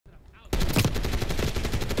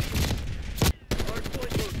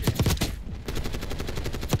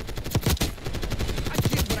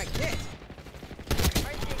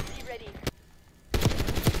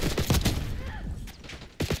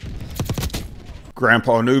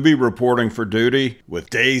Grandpa Newbie reporting for duty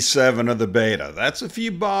with day 7 of the beta. That's if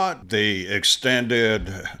you bought the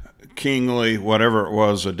extended Kingly, whatever it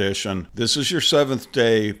was, edition. This is your 7th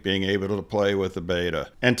day being able to play with the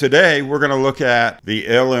beta. And today we're going to look at the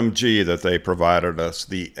LMG that they provided us,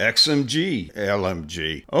 the XMG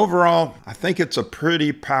LMG. Overall, I think it's a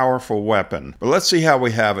pretty powerful weapon. But let's see how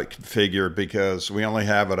we have it configured because we only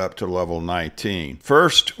have it up to level 19.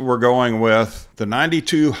 First, we're going with the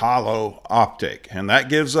 92 hollow optic, and that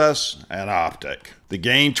gives us an optic. The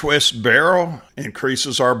gain twist barrel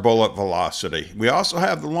increases our bullet velocity. We also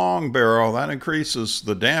have the long barrel that increases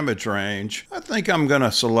the damage range. I think I'm going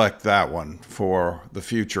to select that one for the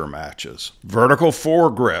future matches. Vertical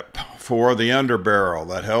foregrip for the underbarrel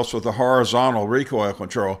that helps with the horizontal recoil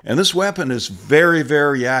control. And this weapon is very,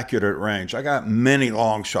 very accurate at range. I got many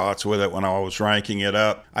long shots with it when I was ranking it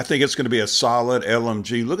up. I think it's going to be a solid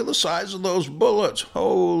LMG. Look at the size of those bullets.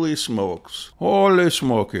 Holy smokes. Holy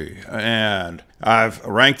smoky. And I've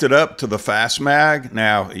ranked it up to the fast mag.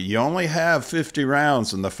 Now, you only have 50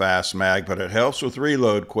 rounds in the fast mag, but it helps with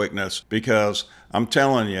reload quickness because I'm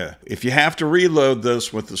telling you, if you have to reload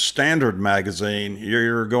this with the standard magazine,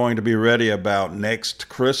 you're going to be ready about next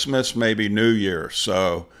Christmas, maybe New Year.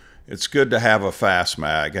 So it's good to have a fast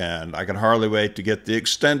mag, and I can hardly wait to get the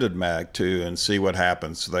extended mag too and see what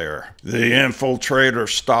happens there. The infiltrator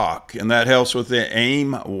stock, and that helps with the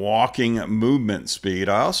aim walking movement speed.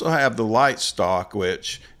 I also have the light stock,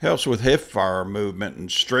 which helps with hip fire movement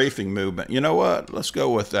and strafing movement. You know what? Let's go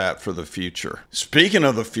with that for the future. Speaking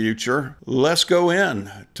of the future, let's go in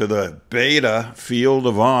to the beta field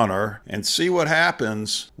of honor and see what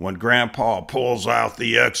happens when Grandpa pulls out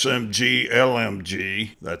the XMG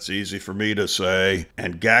LMG. That's easy for me to say.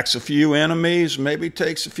 And gacks a few enemies, maybe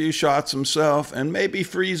takes a few shots himself, and maybe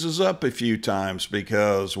freezes up a few times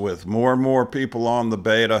because with more and more people on the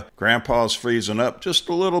beta, Grandpa's freezing up just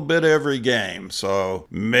a little bit every game. So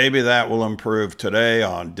maybe that will improve today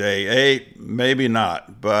on day 8, maybe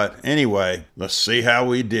not. But anyway, let's see how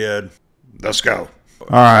we did. Let's go. All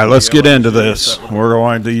right, let's get into this. We're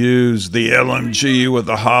going to use the LMG with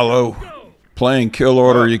the hollow. Playing kill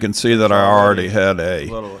order, you can see that I already had a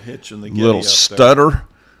little stutter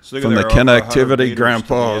from the connectivity.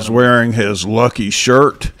 Grandpa is wearing his lucky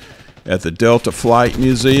shirt at the Delta Flight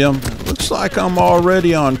Museum. Looks like I'm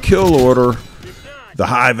already on kill order. The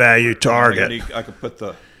high value target. I could put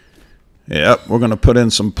the... Yep, we're going to put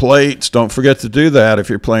in some plates. Don't forget to do that if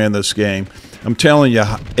you're playing this game. I'm telling you,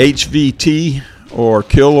 HVT or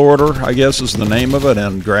kill order, I guess is the name of it,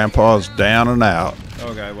 and Grandpa's down and out.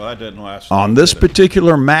 Okay, well that didn't last. On this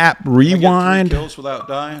particular map, rewind, kills without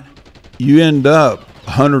dying? You end up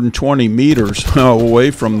 120 meters away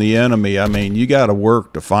from the enemy. I mean, you got to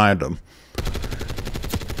work to find them.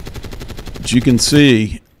 But you can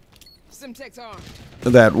see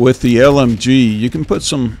that with the LMG, you can put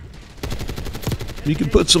some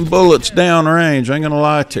bullets down range. I ain't gonna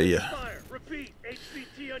lie to you.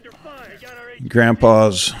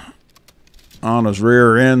 Grandpa's on his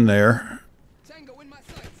rear end there.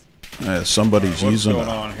 Somebody's using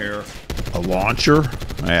a launcher.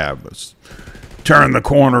 Yeah, but turn the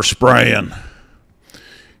corner spraying.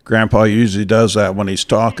 Grandpa usually does that when he's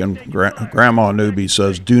talking. Grandma Newbie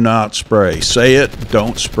says, do not spray. Say it,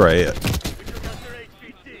 don't spray it.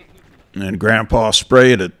 And Grandpa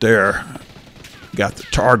sprayed it there. Got the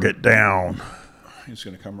target down. He's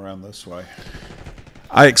going to come around this way.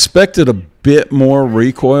 I expected a bit more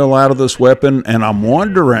recoil out of this weapon, and I'm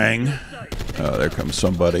wondering... there comes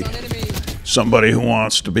somebody. Somebody who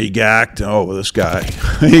wants to be gacked. Oh, this guy.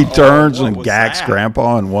 He turns and gacks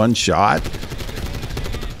Grandpa in one shot.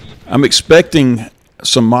 I'm expecting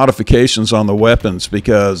some modifications on the weapons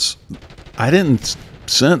because I didn't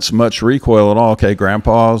sense much recoil at all. Okay,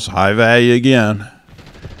 Grandpa's high value again.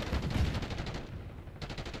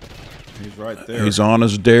 He's right there. He's on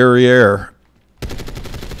his derriere.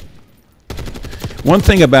 One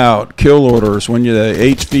thing about kill orders, when you're the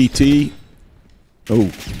HVT...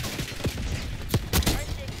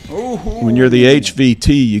 When you're the HVT,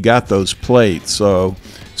 you got those plates. So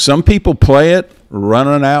some people play it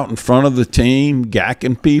running out in front of the team,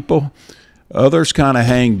 gacking people. Others kind of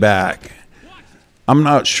hang back. I'm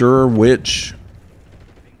not sure which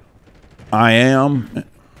I am.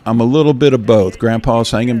 I'm a little bit of both.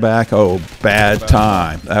 Grandpa's hanging back. Oh, bad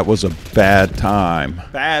time. That was a bad time.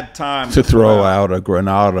 Bad time to throw out a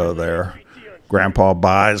Granada there. Grandpa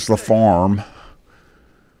buys the farm.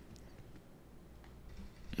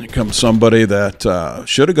 Here comes somebody that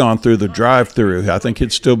should have gone through the drive-thru. I think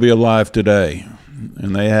he'd still be alive today.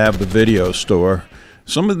 And they have the video store.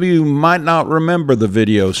 Some of you might not remember the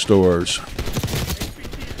video stores.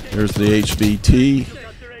 There's the HVT.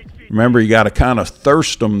 Remember, you got to kind of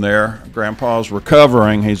thirst them there. Grandpa's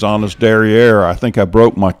recovering. He's on his derriere. I think I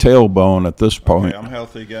broke my tailbone at this point. Okay, I'm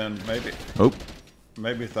healthy again. Maybe. Oh,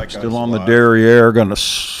 Maybe if that guy's still on the alive. derriere. Going to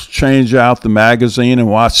change out the magazine and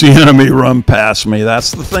watch the enemy run past me.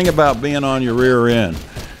 That's the thing about being on your rear end.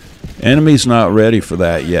 Enemy's not ready for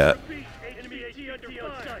that yet.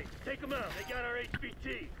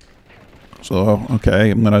 So,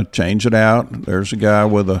 okay, I'm going to change it out. There's a guy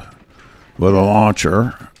with a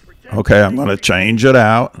launcher. Okay, I'm going to change it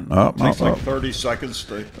out. It takes like 30 seconds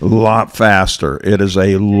to... A lot faster. It is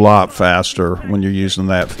a lot faster when you're using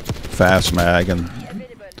that fast mag. And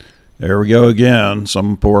there we go again.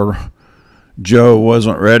 Some poor Joe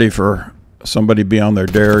wasn't ready for somebody to be on their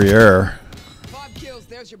derriere. 5 kills,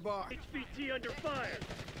 there's your bar. HVT under fire.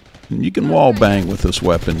 And you can wall bang with this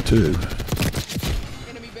weapon too.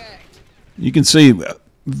 Enemy bagged. You can see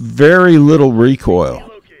very little recoil.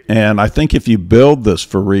 And I think if you build this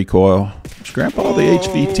for recoil, is Grandpa the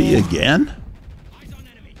HVT again?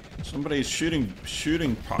 Somebody's shooting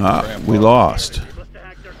We lost.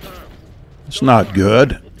 It's not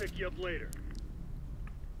good.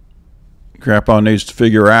 Grandpa needs to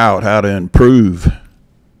figure out how to improve.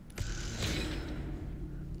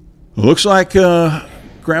 Looks like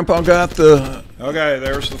Grandpa got the Okay,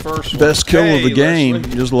 there's the first best kill of the game,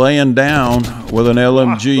 just laying down with an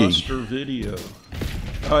LMG. Blockbuster video.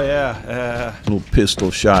 Oh yeah, Little pistol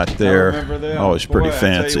shot there. I remember them. Always pretty Boy, I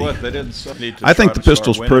tell you fancy. what, they didn't need to I think try the to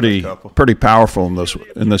pistol's start winning a pretty couple. powerful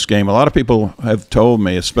in this game. A lot of people have told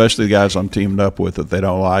me, especially the guys I'm teamed up with, that they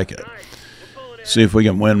don't like it. See if we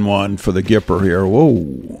can win one for the Gipper here.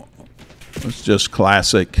 Whoa. It's just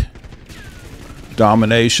classic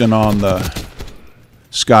domination on the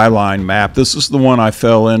Skyline map. This is the one I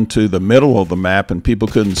fell into the middle of the map and people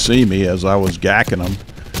couldn't see me as I was gacking them.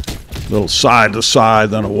 Little side to side,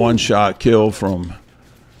 then a one-shot kill from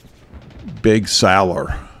Big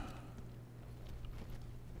Salar.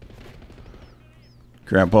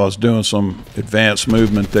 Grandpa's doing some advanced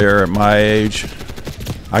movement there at my age.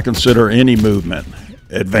 I consider any movement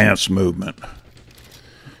advanced movement.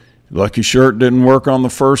 Lucky shirt didn't work on the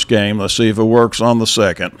first game. Let's see if it works on the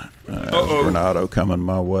second. Granado coming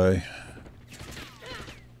my way.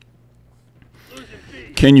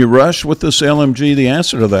 Can you rush with this LMG? The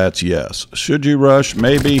answer to that's yes. Should you rush?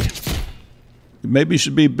 Maybe you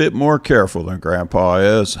should be a bit more careful than Grandpa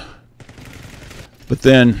is. But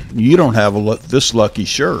then you don't have this lucky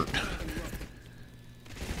shirt.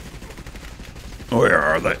 Where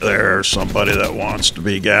are they? There's somebody that wants to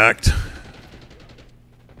be gacked.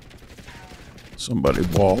 Somebody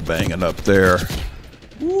wall banging up there.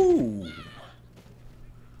 Ooh.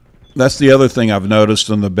 That's the other thing I've noticed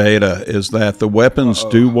in the beta is that the weapons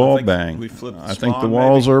do wall bang. We flipped the I think the spawn,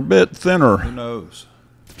 walls maybe? are a bit thinner Who knows?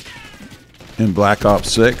 in Black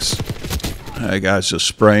Ops 6. That guy's just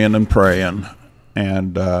spraying and praying.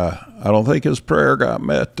 And I don't think his prayer got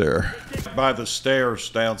met there. By the stairs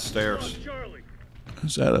downstairs.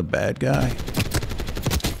 Is that a bad guy?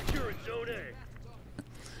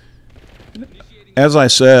 As I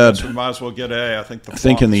said, We might as well get A. I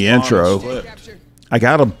think in the spawn intro, is flipped. Capture. I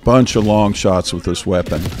got a bunch of long shots with this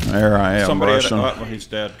weapon. There I am, Somebody had, rushing. he's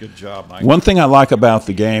dead. Good job, Mike. One thing I like about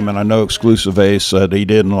the game, and I know XMG said he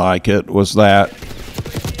didn't like it, was that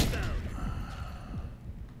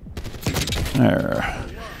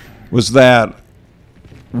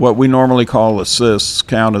what we normally call assists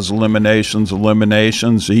count as eliminations.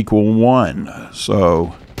 Eliminations equal 1.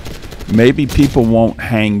 So maybe people won't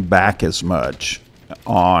hang back as much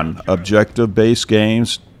on objective-based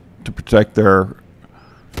games to protect their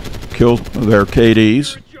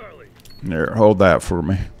KDs. There, hold that for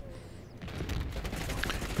me.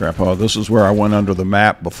 Grandpa, this is where I went under the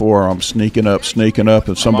map before. I'm sneaking up.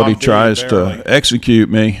 If somebody on B, tries barely. to execute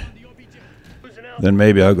me, then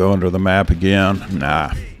maybe I'll go under the map again.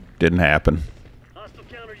 Nah, didn't happen.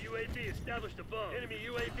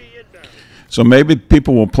 So maybe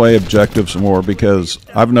people will play objectives more because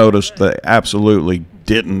I've noticed they absolutely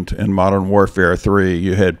didn't in Modern Warfare 3.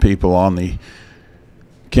 You had people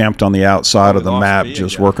camped on the outside of the lost map B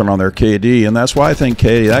just again. working on their KD, and that's why I think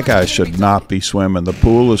KD, that guy should not be swimming. The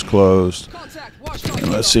pool is closed. Contact. Watch out.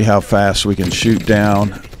 And let's see how fast we can shoot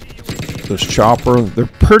down this chopper. They're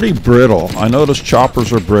pretty brittle. I noticed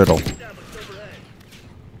choppers are brittle.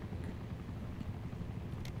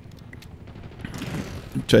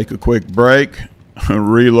 Take a quick break,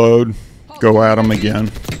 reload, go at them again.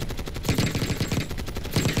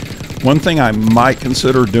 One thing I might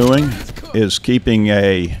consider doing is keeping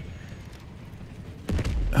a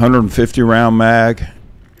 150 round mag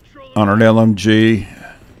on an LMG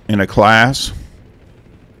in a class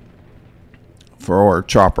for our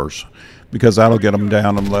choppers, because that'll get them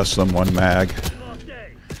down in less than 1 mag.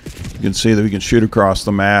 You can see that we can shoot across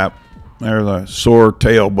the map. There's a sore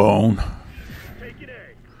tailbone.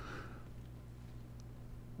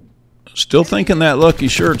 Still thinking that lucky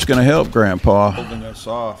shirt's going to help, Grandpa. Holding us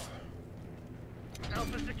off.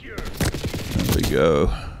 There we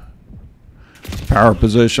go. Power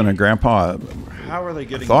position, and Grandpa, How are they I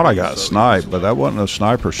getting? thought I got sniped, but that wasn't a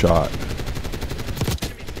sniper shot.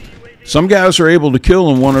 Some guys are able to kill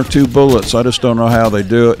in 1 or 2 bullets. I just don't know how they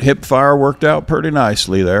do it. Hip fire worked out pretty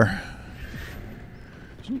nicely there.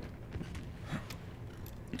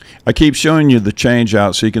 I keep showing you the change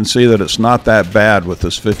out so you can see that it's not that bad with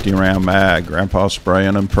this 50 round mag. Grandpa's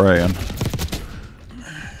spraying and praying.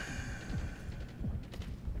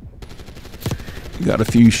 Got a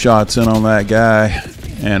few shots in on that guy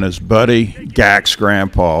and his buddy Gax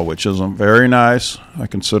Grandpa, which isn't very nice. I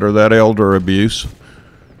consider that elder abuse.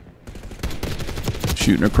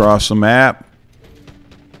 Shooting across the map.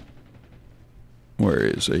 Where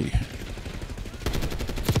is he?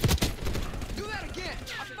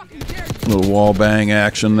 Little wall bang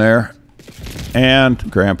action there. And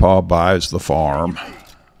Grandpa buys the farm.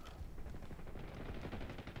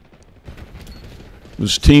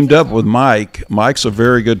 Was teamed up with Mike. Mike's a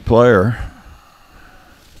very good player.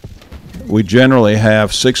 We generally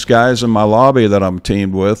have 6 guys in my lobby that I'm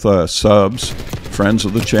teamed with, subs, friends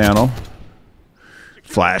of the channel.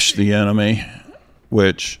 Flash the enemy,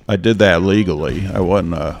 which I did that legally. I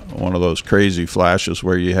wasn't one of those crazy flashes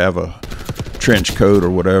where you have a trench coat or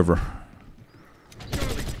whatever.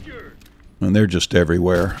 And they're just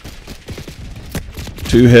everywhere.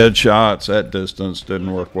 2 headshots at distance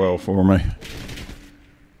didn't work well for me.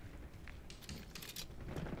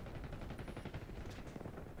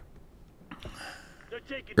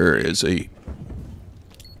 Where is he?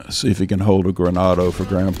 Let's see if he can hold a Granado for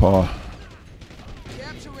Grandpa.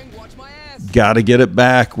 Got to get it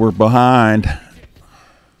back. We're behind.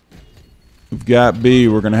 We've got B.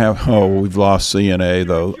 We're going to have... Oh, we've lost C and A,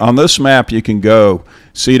 though. On this map, you can go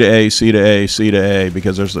C to A, C to A, C to A,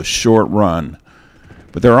 because there's a short run.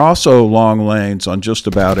 But there are also long lanes on just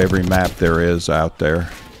about every map there is out there.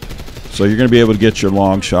 So you're going to be able to get your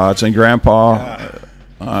long shots. And Grandpa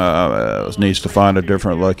needs to find a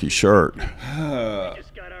different lucky shirt.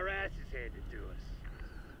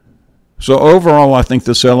 So overall, I think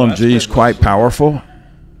this LMG is quite powerful.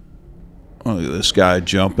 Oh, look at this guy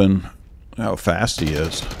jumping. How fast he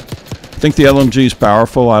is. I think the LMG is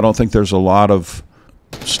powerful. I don't think there's a lot of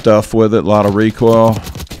stuff with it, a lot of recoil.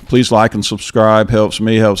 Please like and subscribe. Helps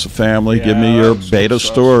me, helps the family. Give me your beta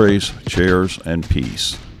stories. Cheers and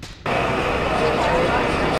peace.